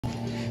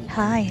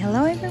Hi,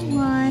 hello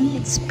everyone.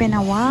 It's been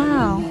a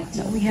while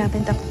that we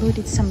haven't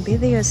uploaded some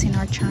videos in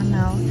our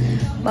channel,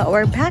 but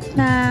we're back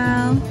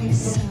now.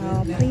 So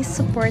please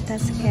support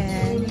us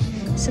again.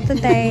 So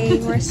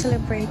today we're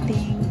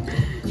celebrating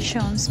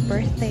Sean's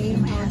birthday,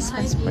 my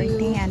husband's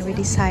birthday, and we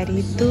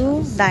decided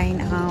to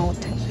dine out.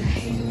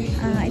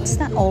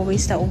 It's not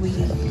always that we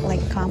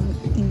come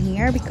in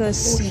here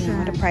because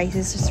the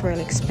prices is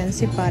really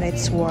expensive, but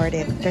it's worth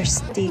it. Their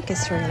steak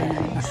is really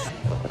nice.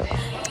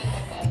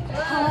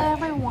 Hello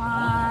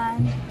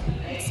everyone,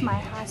 it's my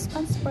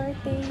husband's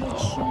birthday,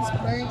 it's Sean's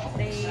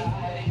birthday,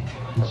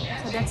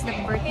 so that's the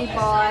birthday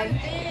boy.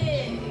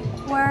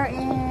 We're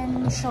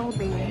in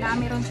Shoalbay,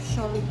 namiron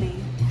sa Shoalbay.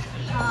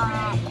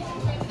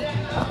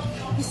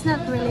 He's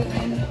not really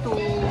into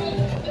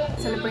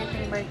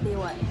celebrating birthday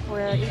one.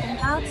 We're eating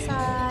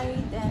outside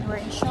and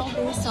we're in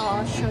Shoalbay, so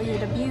I'll show you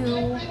the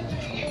view.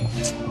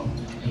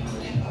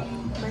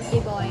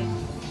 Birthday boy.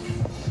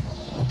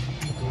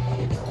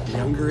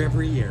 Younger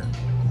every year.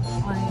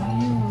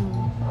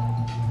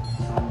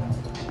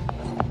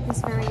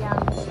 He's very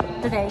young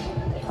today.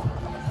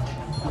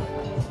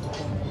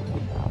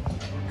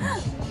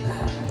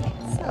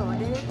 So,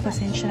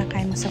 pasensya na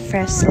kayo mo sa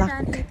fresh luck.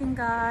 We're eating,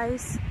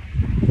 guys.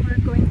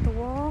 We're going to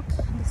walk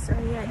this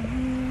area in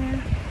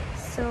here.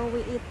 So we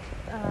eat.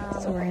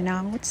 So we're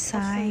now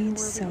outside.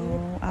 So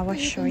I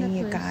was showing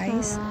you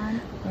guys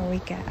where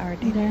we get our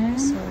dinner.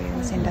 So it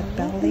was in that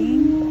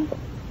building.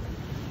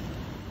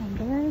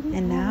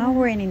 And now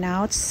we're in and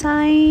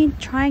outside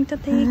trying to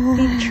take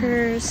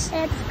pictures.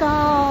 It's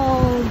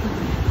cold,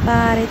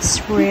 but it's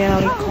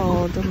really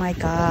cold. Oh my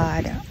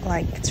god,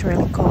 it's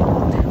really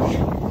cold.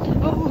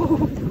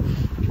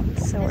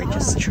 So we're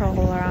just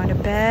stroll around a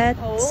bit.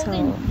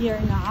 So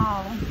here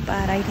now.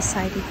 but I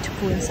decided to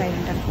go inside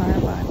in the car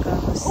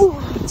because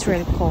it's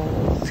really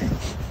cold.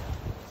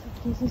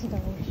 This is the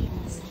ocean.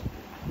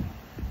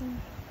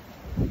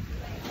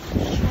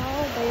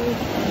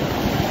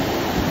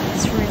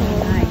 It's really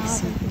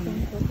nice.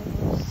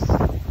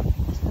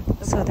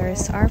 So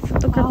there's our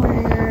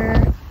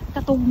photographer.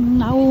 Katong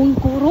naong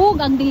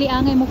kurog, ang dili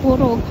angay mo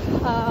kurog.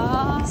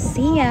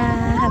 See ya.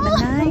 Have a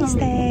nice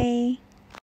day.